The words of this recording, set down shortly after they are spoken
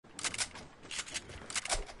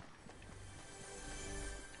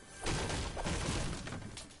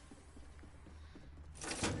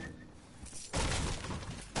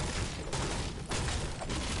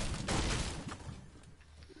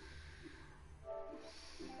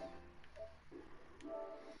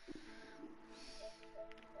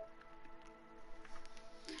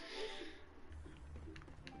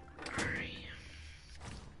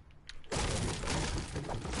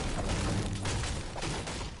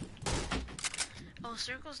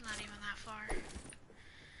circle's not even that far.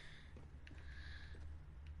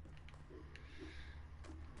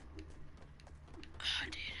 Oh,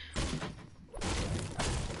 dude.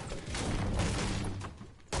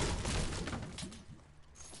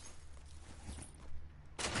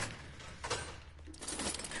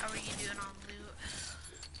 How are you doing on loot?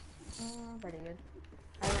 Pretty good.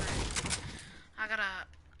 I got a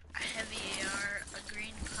heavy AR, a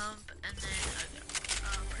green pump, and then a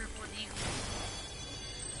purple eagle.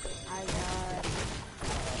 I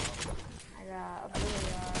got a blue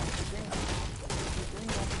AR, a green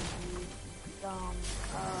RPG, some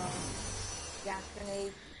gas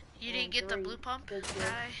grenades. You didn't get the blue pump guy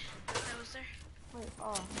that was there? Wait,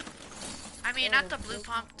 oh. I mean, not the blue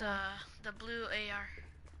pump, the blue AR.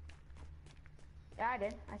 Yeah, I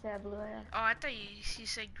did. I said blue AR. Oh, I thought you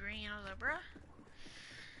said green. I was like, bruh.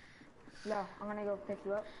 No, I'm gonna go pick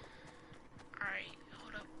you up. Alright,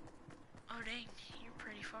 hold up. Oh, dang. You're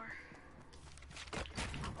pretty far.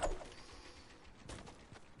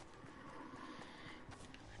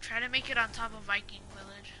 Try to make it on top of Viking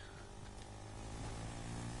Village.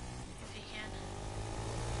 If you can.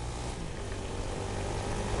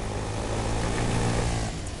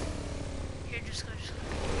 Here, just go.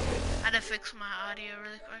 I had to fix my audio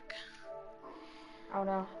really quick. Oh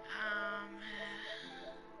no.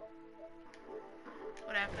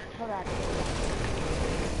 What happened? Hold on.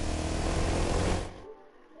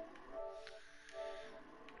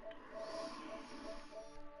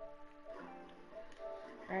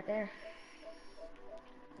 Right there.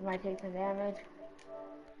 You might take some damage.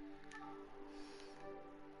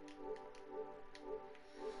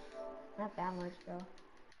 Not that much though.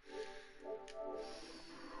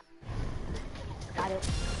 Got it.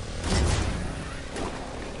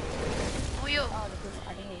 Oh, yo. Oh,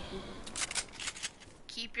 I didn't hit people.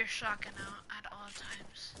 Keep your shotgun out at all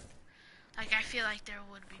times. Like, I feel like there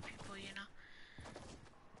would be people, you know.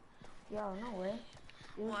 Yo, no way.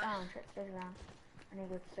 Dude, What? search around. I need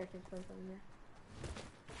to go search this place over here.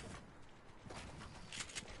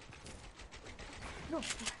 No.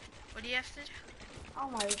 What do you have to do? Oh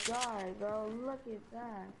my god, bro, look at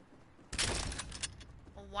that.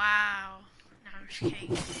 Wow. No, I'm just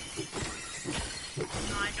kidding.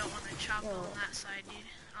 No, I don't want to chop on that side, dude.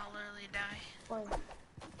 I'll literally die.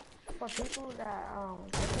 For people that,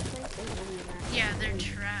 take this place, they really not. Yeah, they're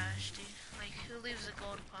trash, dude. Like, who leaves a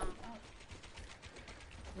gold pump?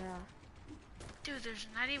 Yeah. Dude, there's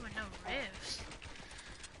not even no rifts.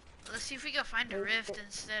 Let's see if we can find a rift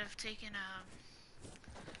instead of taking,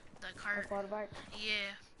 the cart.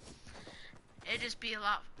 Yeah. It'd just be a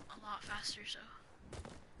lot faster, so.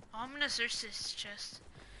 Oh, I'm gonna search this chest.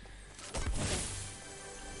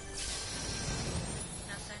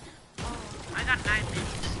 Nothing. Oh, I got 9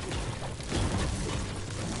 minis.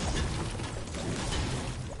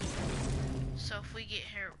 So if we get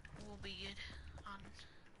here, we'll be good on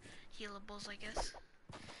healables, I guess.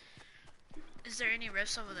 Is there any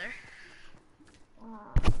rifts over there?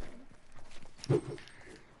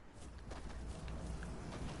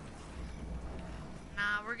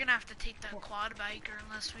 Nah, we're gonna have to take that quad bike, or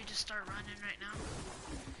unless we just start running right now.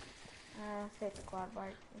 Take the quad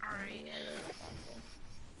bike. Alright.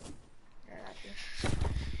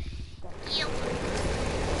 Yep.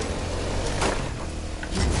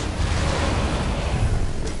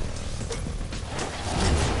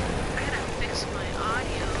 I gotta fix my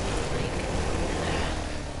audio.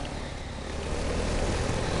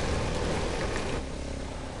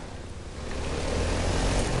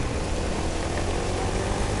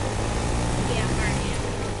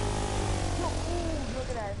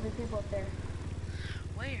 There's people up there.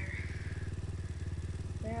 Where?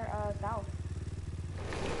 They're south.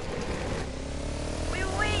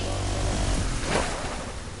 Wait.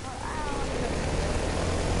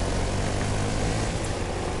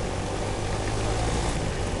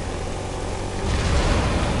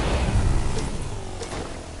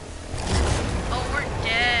 Oh, we're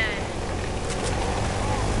dead.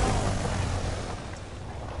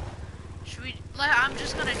 Should we? I'm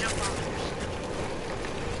just gonna jump off.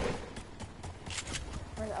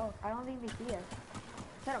 Oh, I don't think they see us.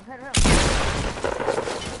 Hit him.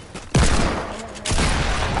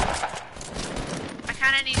 I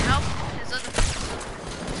kinda need help. His other.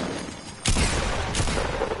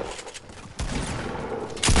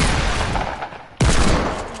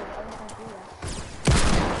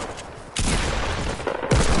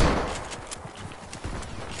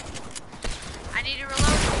 I need to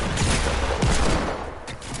reload.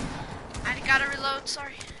 I gotta reload,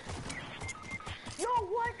 sorry. Yo,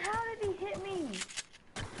 what? How did he hit me?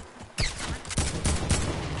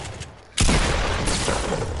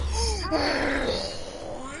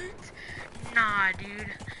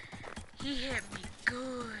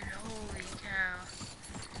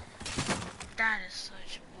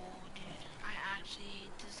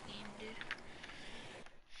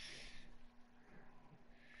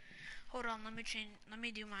 Hold on, let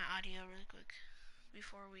me do my audio really quick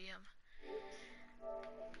before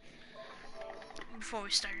we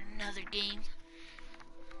start another game.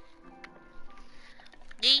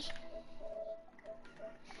 Yay.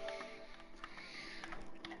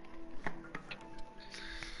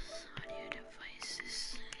 Audio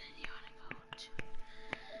devices, and then you wanna go to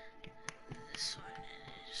this one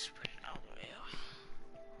and just put it all the way up.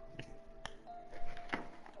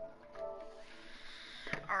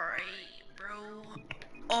 Alright, bro.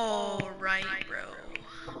 Alright, bro.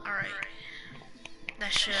 Alright.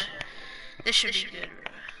 This should be good,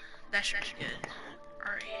 bro. That should be good.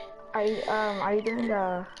 Alright. Are you doing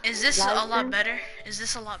the Is this a live lot stream? better? Is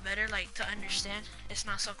this a lot better, like, to understand? It's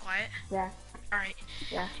not so quiet? Yeah. Alright.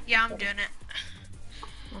 Yeah. Yeah, I'm doing it.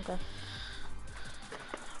 Okay.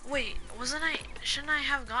 Wait, shouldn't I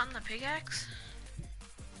have gotten the pickaxe?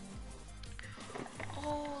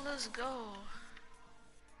 Oh, let's go.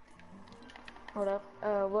 Hold up.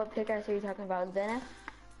 What pickaxe are you talking about? Zenith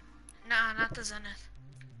Nah, not the Zenith.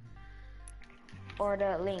 or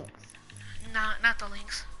the Lynx? Nah, not the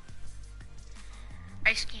Lynx.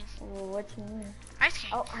 Ice King. What you mean? Ice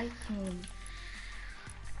King. Oh, Ice King.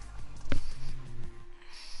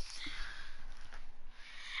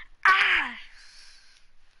 Ah!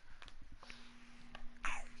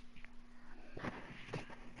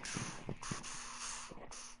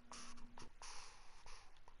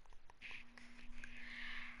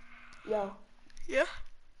 Yo. Yeah.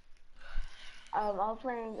 I was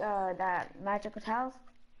playing that Magical House.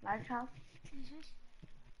 Magic House.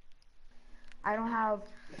 I don't have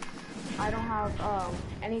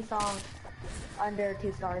any songs under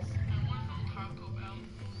 2 stars.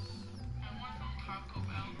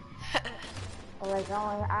 Like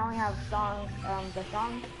I only have songs. I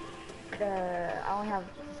only have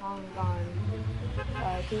songs on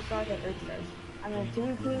 2 stars or 3 stars. I mean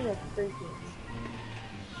 2 keys or 3 keys.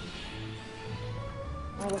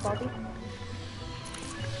 Wanna go salty?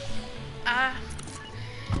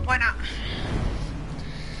 Why not?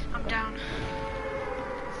 I'm down.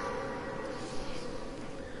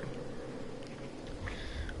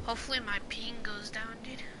 Hopefully my ping goes down,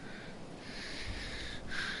 dude.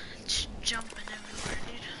 It's jumping everywhere,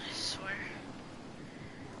 dude. I swear.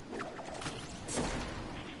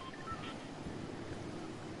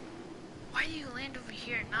 Why do you land over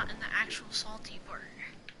here, not in the actual salty part?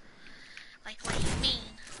 Like, what do you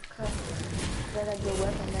mean? Cause you gotta get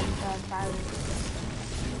whip and then fire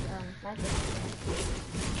magic.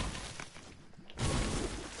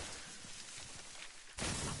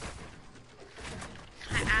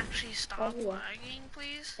 Can I actually stop yeah. lagging,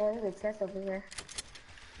 please? There's a chest over here.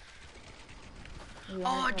 Yeah,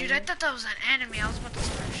 Oh, dude, I thought that was an enemy. I was about to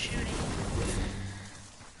start shooting.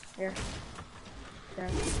 Here. There.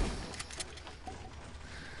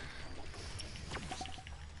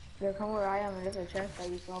 Yeah, come where I am and there's a chest that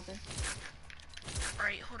you can open.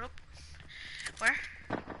 Alright, hold up. Where?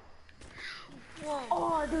 Whoa.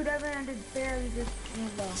 Oh, dude, that man did barely just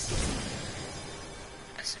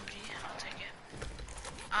SMG, I'll take it.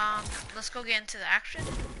 Let's go get into the action.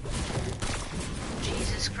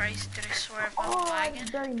 Jesus Christ, did I swear if I'm lagging? I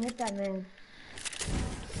barely missed that man.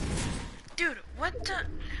 Dude, what the?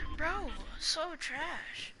 Bro, so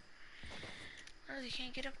trash. I really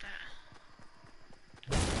can't get up that.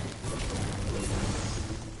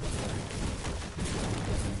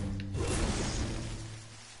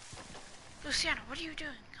 Luciano, what are you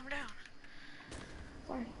doing? Come down.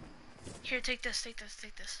 Sorry. Here, take this, take this,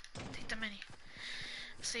 take this. Take the mini.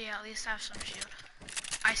 So yeah, at least have some shield.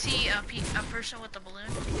 I see a person with a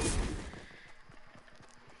balloon.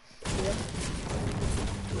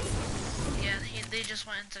 Yeah, they just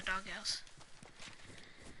went into doghouse.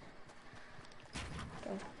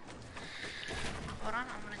 Okay. Hold on,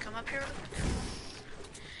 I'm gonna come up here real quick.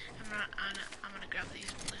 I'm gonna grab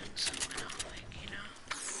these balloons. Why not? Like, you know.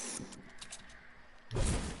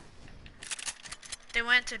 They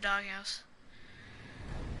went to doghouse.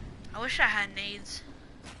 I wish I had nades.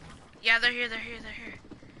 Yeah, they're here, they're here, they're here.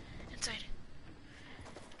 Inside.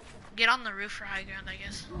 Get on the roof for high ground, I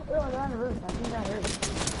guess. Oh, they're on the roof. I think they're on the roof.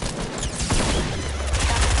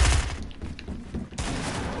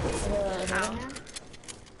 Ow.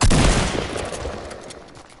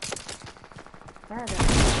 Where are they?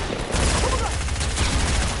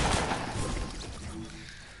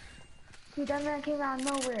 Dude, that man came out of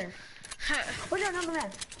nowhere. Where's another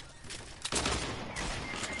man?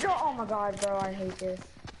 Yo, oh my god, bro, I hate this.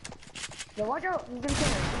 Yo, watch out, he's gonna kill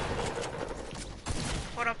me.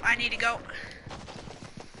 Hold up, I need to go.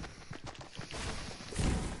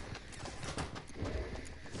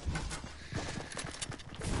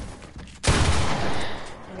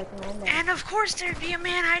 recommend that. And of course there'd be a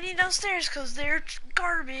man hiding downstairs because they're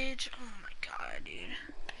garbage. Oh my god, dude.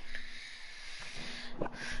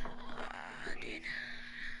 Dude.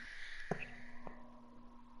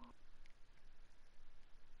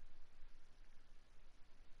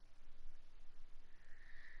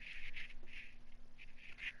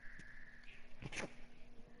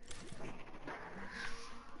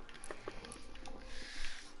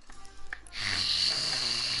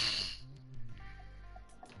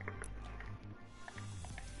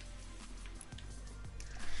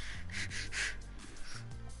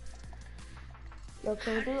 Yo,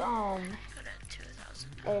 can we do a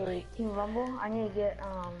Team Rumble? I need to get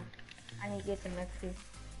some XP.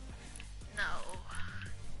 No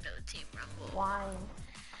Team Rumble. Why?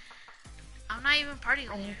 I'm not even party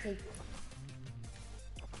leader. I need to.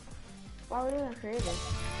 Why would we even create it?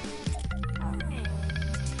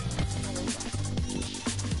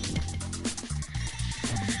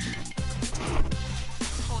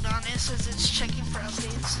 Hold on, it says it's checking for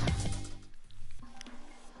updates.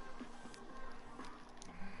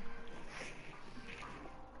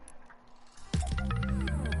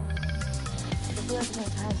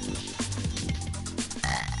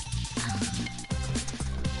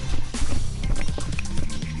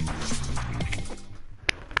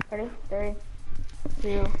 Ready? 3,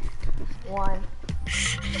 2, 1.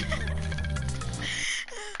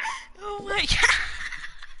 Oh my god.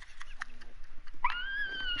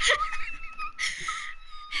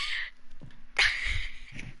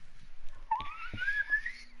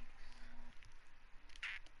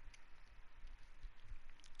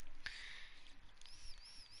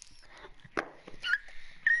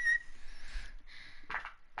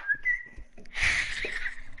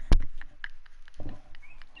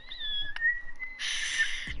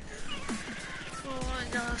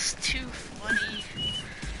 That's too funny.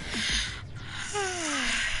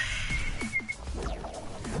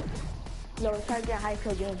 Yo, let's try to get high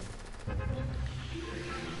kill game.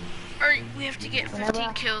 Alright, we have to get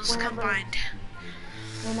 15 kills combined.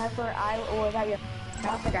 Whenever I was at your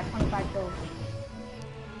house, I got 25 kills.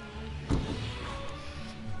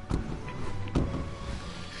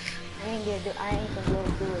 I ain't gonna be able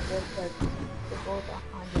to do it just because the goal's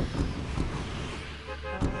 100.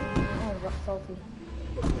 Oh, salty.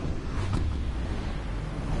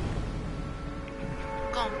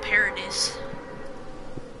 Go on Paradise.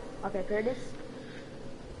 Okay, Paradise.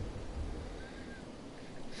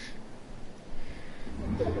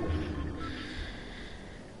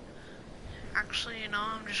 Actually, you know,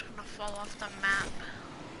 I'm just gonna fall off the map.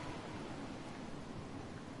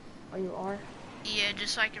 Oh, you are? Yeah,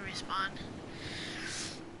 just so I can respawn.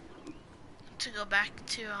 To go back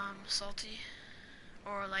to, Salty.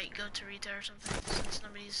 Or, like, go to Rita or something, since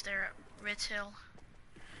nobody's there at Ritz Hill.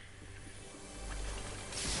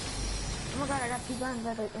 Oh my god, I got 2 guns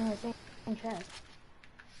that are in the same chest.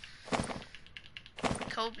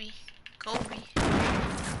 Kobe. Kobe.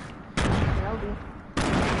 Kobe.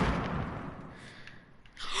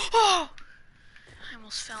 Oh! I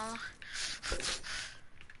almost fell.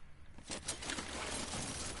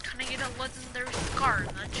 Can I get a legendary scar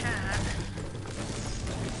in the chat?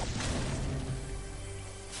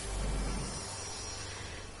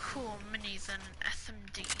 Cool minis and an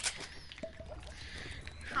SMD.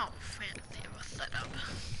 How fancy of a setup.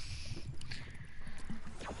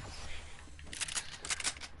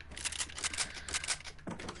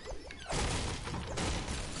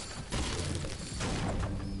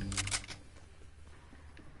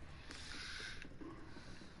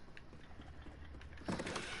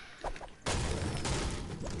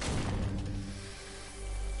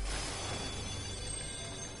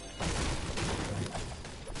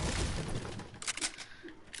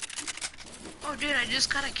 Oh dude, I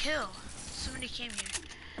just got a kill. Somebody came here.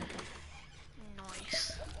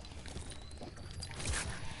 Nice.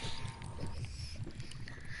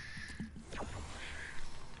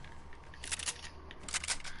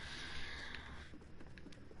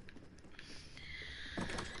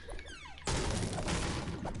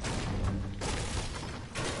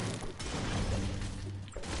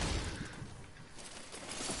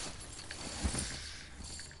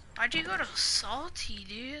 Why'd you go to Salty,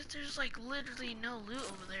 dude? There's like literally no loot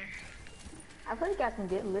over there. I probably got some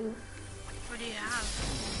good loot. What do you have?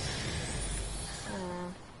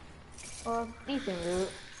 Well, decent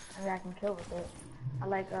loot. I mean, I can kill with it. I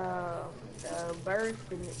like the burst.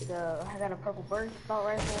 I got a purple burst assault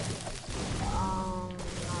rifle.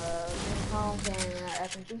 Pump and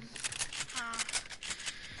SMG.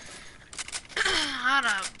 I had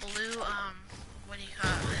a blue what do you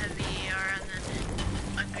call it? Heavy AR and then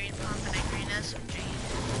a green pump and a green SMG.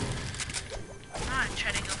 Not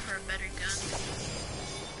try to go for a better gun.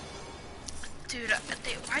 Dude,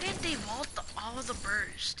 why didn't they vault all of the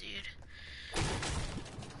birds, dude? And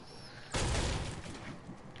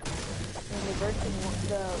the birds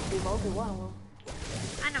they vaulted one of them.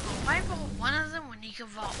 I know, but why vault one of them when you can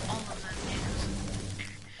vault all of them, dude?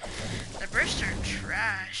 The bursts are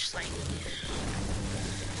trash, like,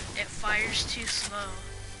 it fires too slow.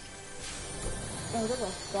 Oh, there's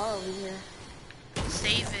a star over here.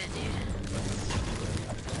 Save it, dude.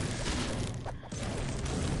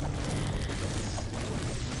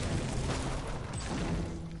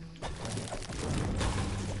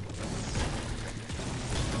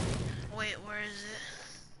 Wait, where is it?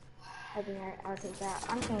 I think I'll take that.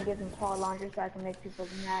 I'm just gonna give them claw launchers so I can make people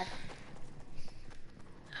mad.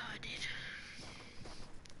 Oh, I did.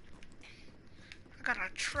 I got a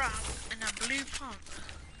trap and a blue pump.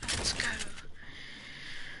 Let's go.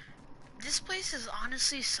 This place is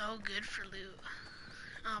honestly so good for loot.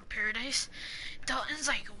 Paradise. Dalton's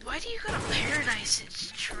like, why do you go to Paradise?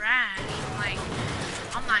 It's trash.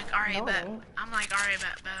 I'm like, alright, No, bet. I'm like, alright,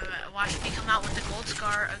 bet. Watch me come out with a gold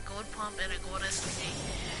scar, a gold pump, and a gold SMG.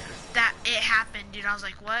 That, it happened, dude. I was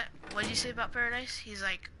like, what? What did you say about Paradise? He's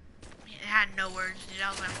like, it had no words, dude.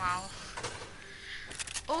 I was like, wow.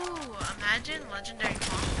 Oh, imagine legendary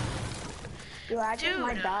pump. Dude, I just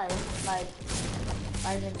might die. Like,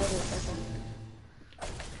 I didn't go to the circle.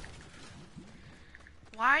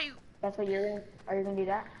 Why? That's what you're gonna, are you gonna do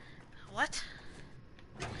that? What?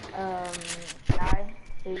 Die?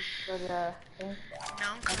 So go to the thing?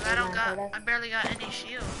 No, cause I barely got any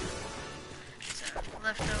shield. So,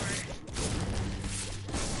 left over.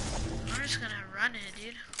 I'm just gonna run it,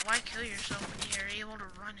 dude. Why kill yourself when you're able to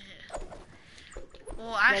run it?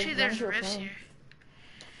 Well, actually, there's rifts here.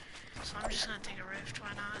 So I'm just gonna take a rift.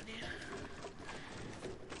 Why not, dude?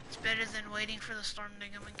 It's better than waiting for the storm to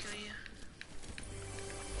come and kill you.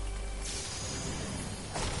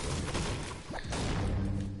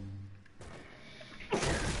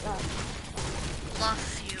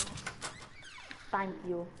 Love you. Thank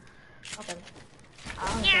you. Okay.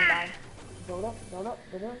 I'm gonna die. Build up.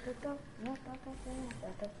 Let's go.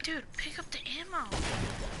 Dude, pick up the ammo.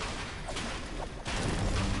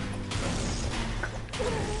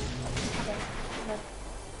 Okay.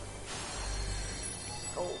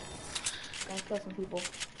 Go. Gonna kill some people.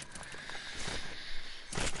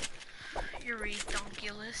 You're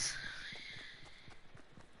redonkulous.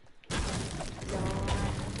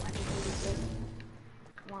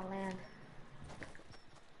 Come on, land.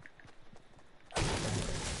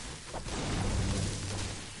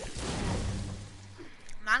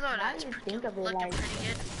 That's looking pretty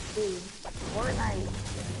good. Dude, Fortnite,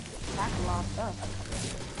 that's a lot of stuff.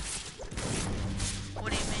 What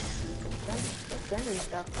do you mean? Legendary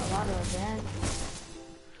stuff, a lot of events.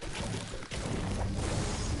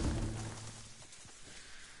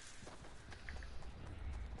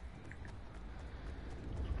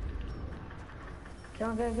 Kill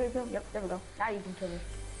him. Yep, there we go. Now you can kill me.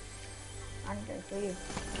 I'm gonna kill you.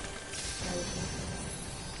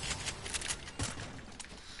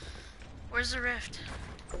 Where's the rift?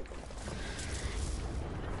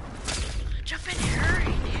 Jump in, hurry,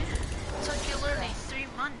 dude. It took you literally 3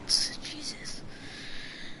 months. Jesus.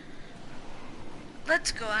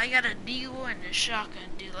 Let's go. I got a deagle and a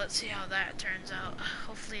shotgun, dude. Let's see how that turns out.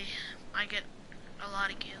 Hopefully, I get a lot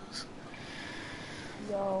of kills.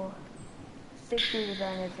 Yo, 6 users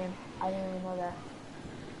are in this game. I didn't even know that.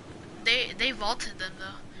 They vaulted them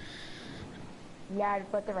though. Yeah,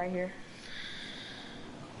 but they're right here.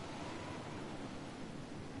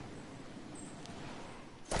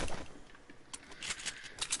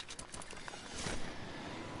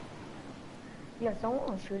 Yeah,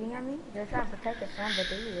 someone was shooting at me. They're trying to protect the sun, but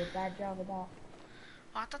they did a bad job of that. Oh,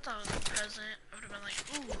 I thought that was a present. I would have been like,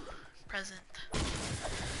 ooh, present.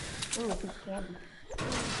 Ooh, piece of candy.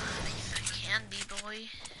 Piece of candy, boy.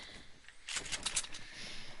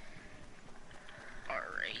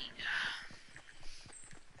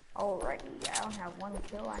 Alrighty, yeah, I don't have one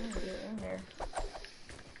kill. I need to get in there.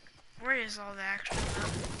 Where is all the action now?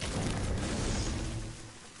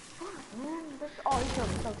 Man, oh, he killed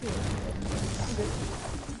himself too. I'm good.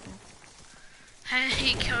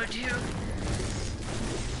 He killed you.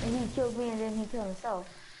 And he killed me and then he killed himself.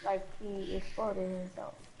 Like, he exploded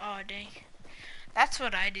himself. Oh, dang. That's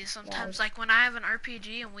what I do sometimes. Yeah. Like, when I have an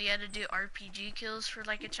RPG and we had to do RPG kills for,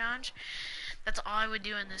 like, a challenge, that's all I would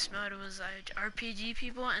do in this mode was I'd RPG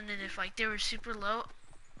people, and then if, like, they were super low,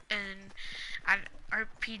 and I'd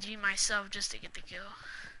RPG myself just to get the kill.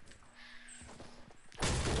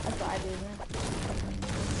 That's what I do, man.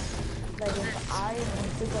 Like, if I am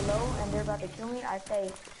super low and they're about to kill me, I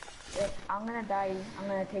say, If I'm gonna die, I'm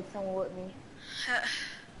gonna take someone with me. I'm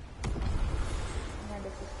gonna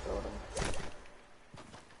just build them.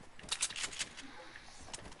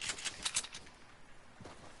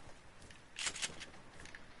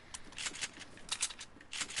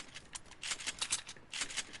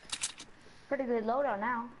 Pretty good loadout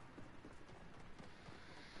now.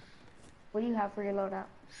 What do you have for your loadout?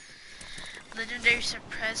 Legendary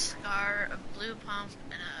suppressed scar, a blue pump,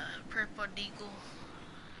 and a purple deagle.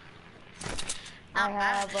 I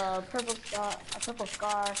have a purple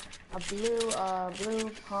scar, a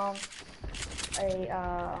blue pump, a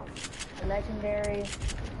legendary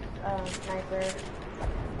sniper,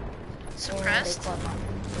 Suppressed? and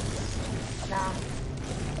a nah,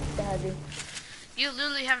 the heavy. You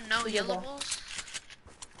literally have no healables?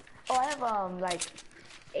 Oh, I have like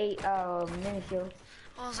 8 mini shields.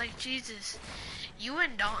 I was like, Jesus, you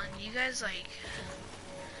and Dalton, you guys like,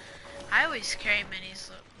 I always carry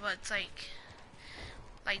minis, but it's like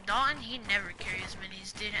Dalton, he never carries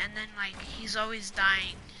minis, dude, and then like, he's always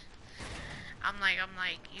dying. I'm like,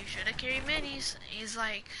 you should have carried minis. He's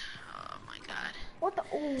like, oh my god. What the,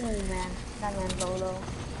 oh man, that man's Lolo.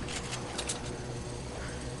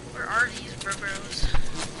 Where are these bros?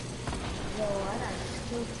 Yo, I got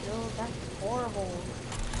 2 kills, that's horrible.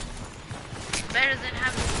 Better than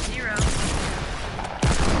having 0.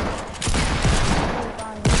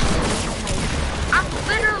 I'm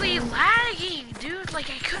literally lagging, dude. Like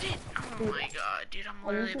I couldn't. Oh my god, dude. I'm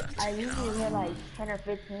literally about to I usually hit like 10 or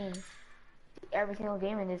 15 every single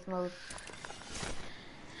game in this mode.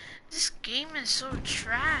 This game is so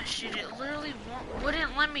trash, dude. It literally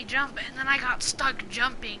wouldn't let me jump, and then I got stuck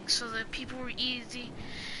jumping, so the people were easy.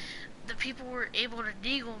 The people were able to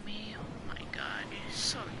deagle me. Oh my god, dude. It's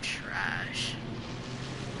so trash.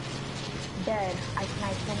 Dead. I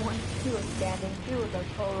sniped someone. He was standing. He was a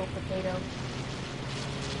total potato.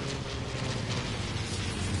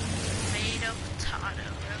 Tomato, potato,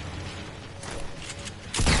 bro.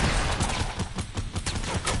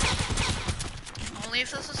 Only if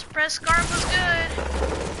this suppressed scar was good.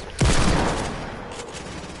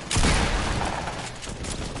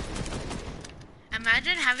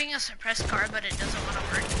 Imagine having a suppressed scar, but it doesn't want to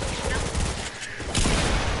work. You know?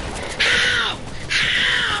 How?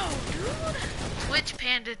 How, dude? Twitch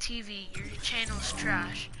Panda TV, your channel's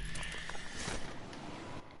trash.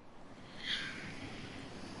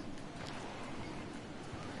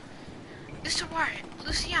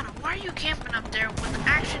 Luciano, why are you camping up there when the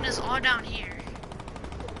action is all down here?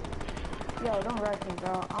 Yo, don't rush me,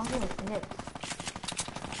 bro. I'm getting snipped.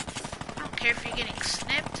 I don't care if you're getting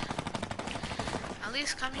snipped. At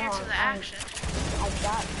least come here to the action. I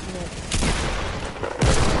got snipped.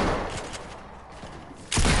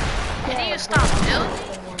 Can you stop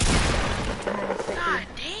building? God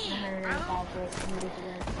dang, bro.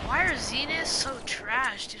 Why are Zenith so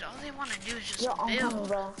trash, dude? All they want to do is just build. I'm coming,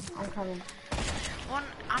 bro. I'm coming. Well,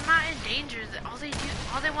 I'm not in danger. All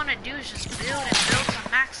they want to do is just build and build to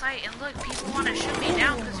max height. And look, people want to shoot me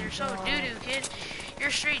down because you're so doo-doo, kid. You're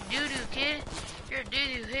straight doo-doo, kid. You're a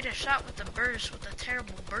doo-doo. Hit a shot with the burst, with the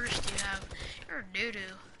terrible burst you have. You're a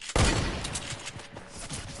doo-doo.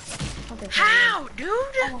 How, dude?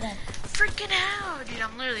 Oh, freaking how, dude?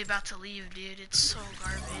 I'm literally about to leave, dude. It's so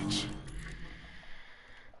garbage.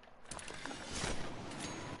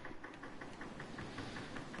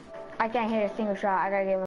 I can't hit a single shot. I gotta get